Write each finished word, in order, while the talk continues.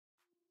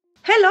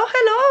Hello,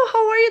 hello,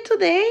 how are you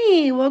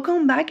today?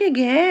 Welcome back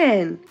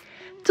again.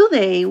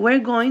 Today we're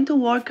going to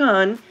work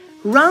on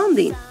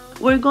rounding.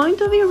 We're going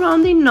to be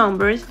rounding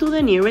numbers to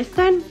the nearest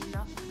 10.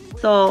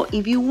 So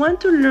if you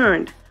want to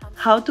learn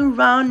how to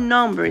round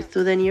numbers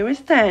to the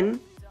nearest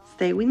 10,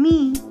 stay with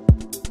me.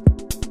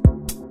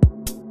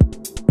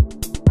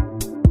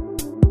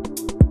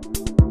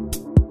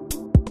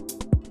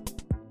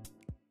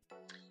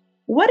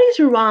 What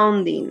is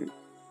rounding?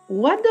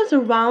 What does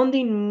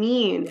rounding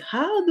mean?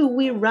 How do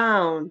we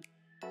round?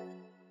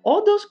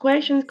 All those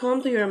questions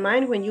come to your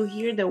mind when you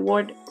hear the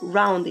word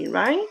rounding,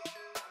 right?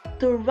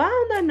 To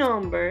round a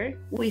number,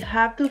 we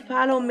have to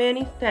follow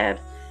many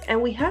steps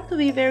and we have to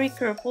be very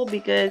careful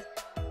because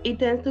it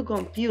tends to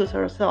confuse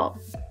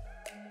ourselves.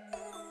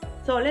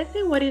 So let's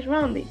see what is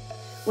rounding.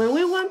 When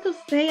we want to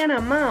say an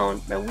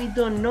amount but we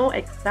don't know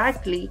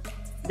exactly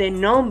the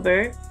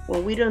number,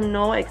 when we don't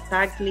know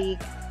exactly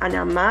an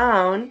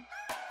amount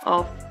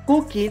of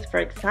cookies, for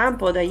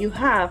example, that you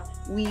have,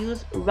 we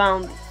use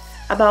rounding.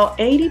 About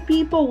 80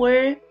 people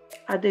were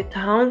at the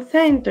town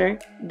center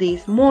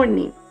this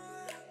morning.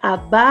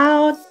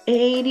 About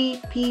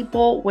 80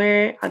 people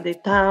were at the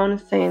town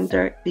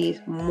center this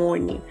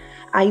morning.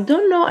 I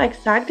don't know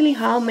exactly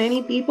how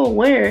many people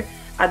were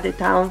at the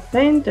town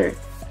center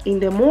in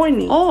the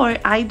morning, or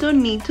I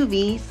don't need to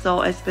be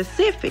so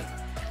specific.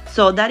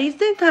 So that is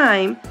the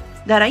time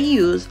that I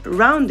use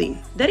rounding.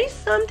 There is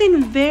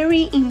something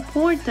very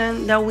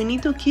important that we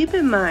need to keep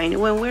in mind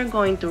when we're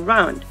going to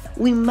round.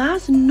 We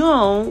must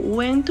know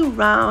when to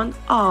round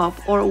up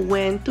or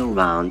when to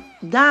round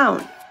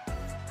down.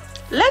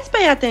 Let's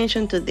pay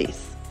attention to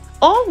this.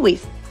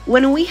 Always,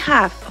 when we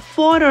have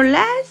 4 or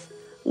less,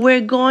 we're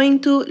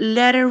going to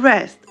let it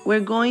rest. We're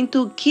going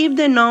to keep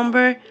the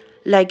number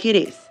like it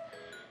is.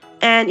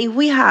 And if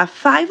we have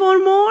 5 or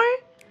more,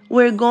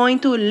 we're going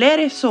to let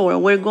it soar.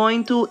 We're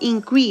going to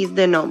increase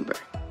the number.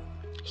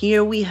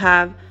 Here we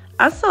have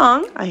a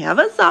song. I have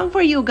a song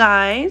for you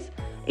guys.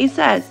 It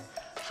says,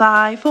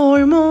 5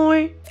 or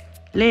more,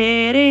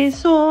 let it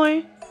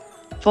soar.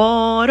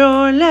 4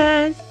 or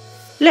less,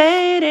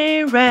 let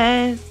it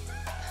rest.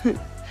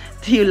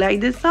 Do you like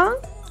this song?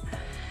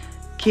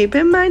 Keep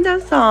in mind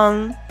that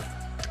song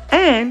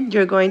and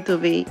you're going to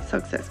be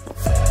successful.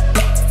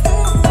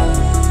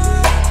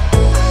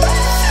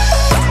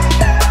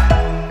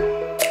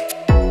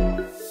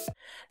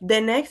 The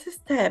next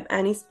step,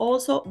 and it's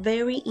also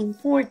very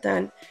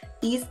important,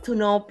 is to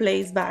know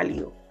place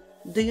value.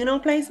 Do you know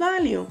place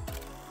value?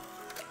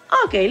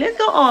 Okay, let's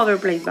go over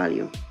place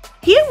value.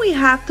 Here we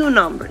have two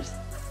numbers,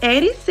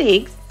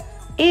 86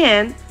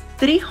 and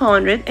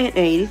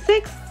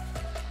 386.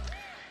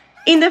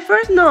 In the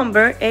first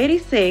number,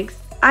 86,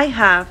 I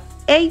have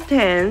 8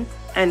 tens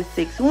and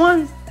 6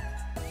 ones.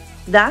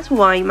 That's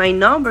why my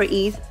number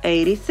is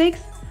 86.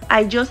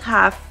 I just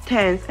have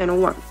tens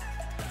and ones.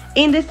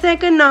 In the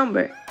second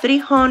number,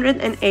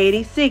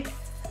 386,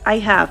 I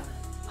have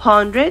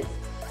hundreds,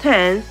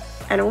 tens,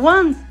 and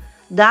ones.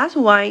 That's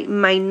why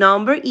my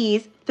number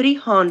is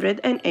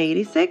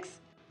 386.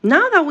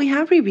 Now that we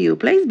have reviewed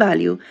place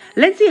value,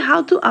 let's see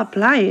how to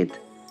apply it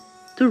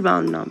to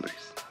round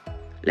numbers.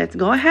 Let's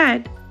go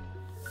ahead.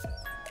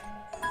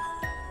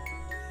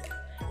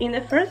 In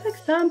the first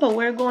example,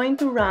 we're going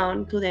to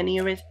round to the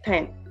nearest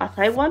 10. As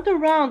I want to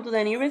round to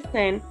the nearest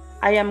 10,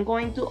 I am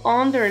going to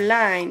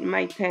underline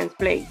my tens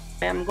place.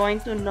 I am going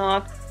to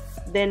knock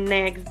the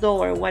next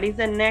door. What is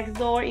the next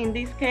door in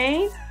this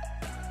case?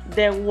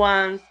 The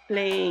ones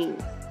place.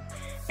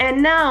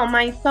 And now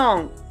my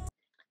song.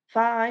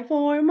 5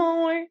 or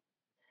more,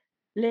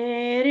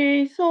 let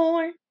it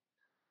soar.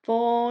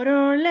 4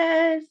 or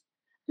less,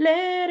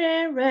 let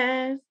it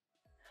rest.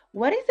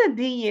 What is the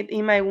digit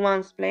in my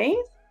ones place?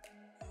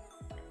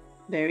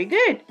 Very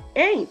good,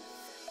 8.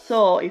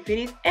 So if it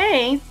is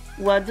 8,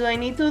 what do I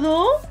need to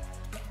do?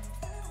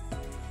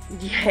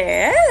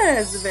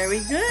 Yes, very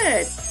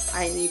good.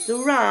 I need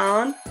to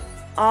round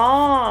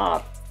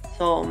up.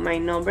 So my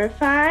number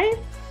 5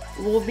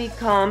 will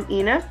become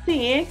in a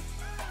 6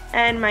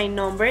 and my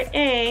number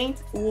 8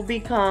 will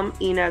become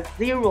in a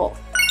 0.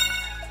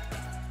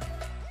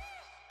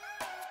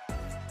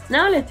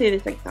 Now let's see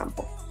this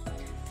example.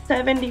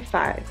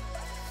 75.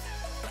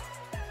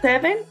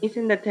 7 is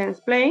in the tens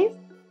place.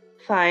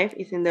 5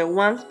 is in the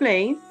ones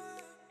place.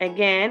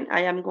 Again,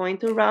 I am going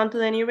to round to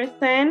the nearest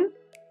 10.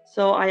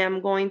 So I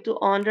am going to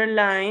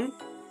underline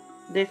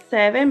the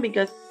 7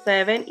 because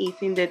 7 is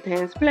in the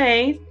tens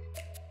place.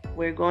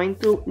 We're going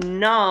to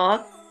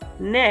knock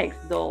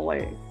next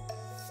door.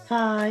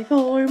 5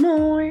 or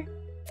more,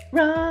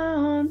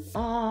 round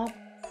up.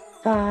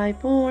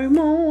 5 or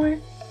more,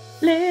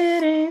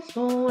 let it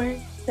soar.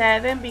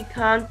 7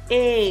 becomes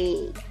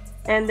 8.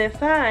 And the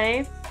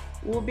 5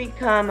 will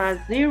become a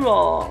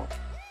 0.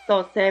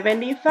 So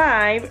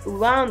 75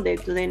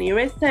 rounded to the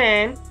nearest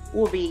 10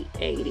 will be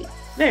 80.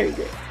 Very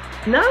good.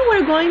 Now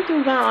we're going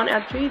to round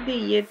a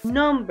 3-digit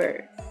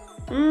number.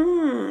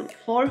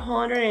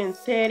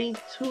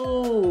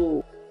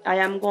 432. I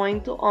am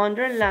going to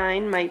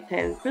underline my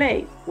tens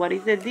place. What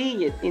is the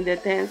digit in the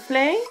tens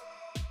place?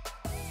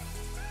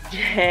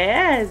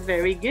 Yes,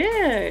 very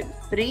good.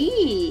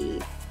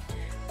 3.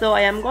 So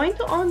I am going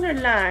to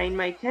underline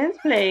my tens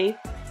place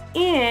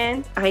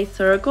and I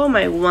circle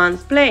my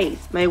ones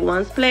place. My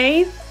ones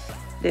place,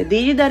 the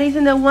digit that is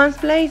in the ones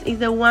place is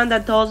the one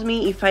that tells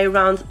me if I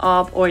round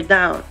up or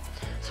down.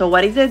 So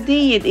what is the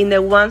digit in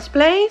the ones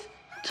place?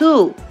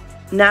 2.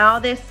 Now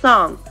the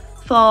song.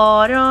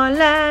 For or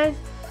less,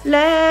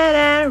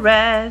 let it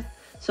rest.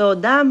 So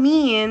that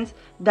means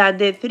that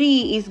the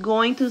 3 is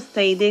going to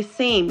stay the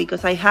same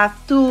because I have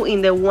 2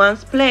 in the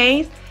ones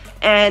place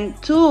and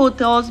 2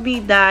 tells me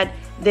that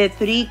the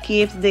 3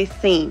 keeps the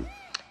same.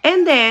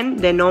 And then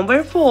the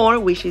number 4,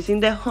 which is in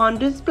the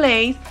hundreds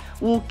place,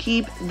 will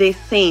keep the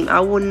same. I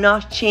will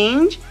not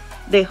change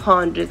the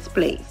hundreds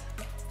place.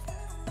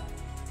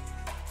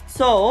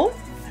 So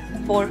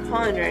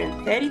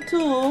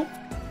 432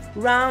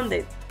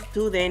 rounded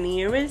to the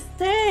nearest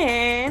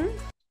 10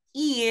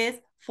 is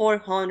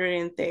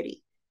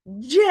 430.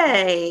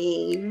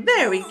 Yay!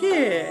 Very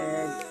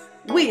good!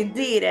 We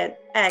did it!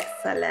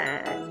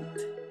 Excellent!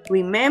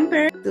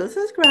 Remember to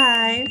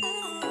subscribe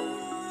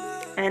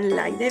and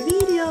like the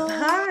video.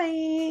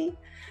 Bye!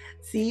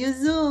 See you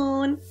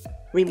soon!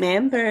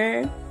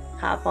 Remember,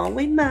 have fun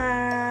with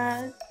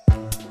math!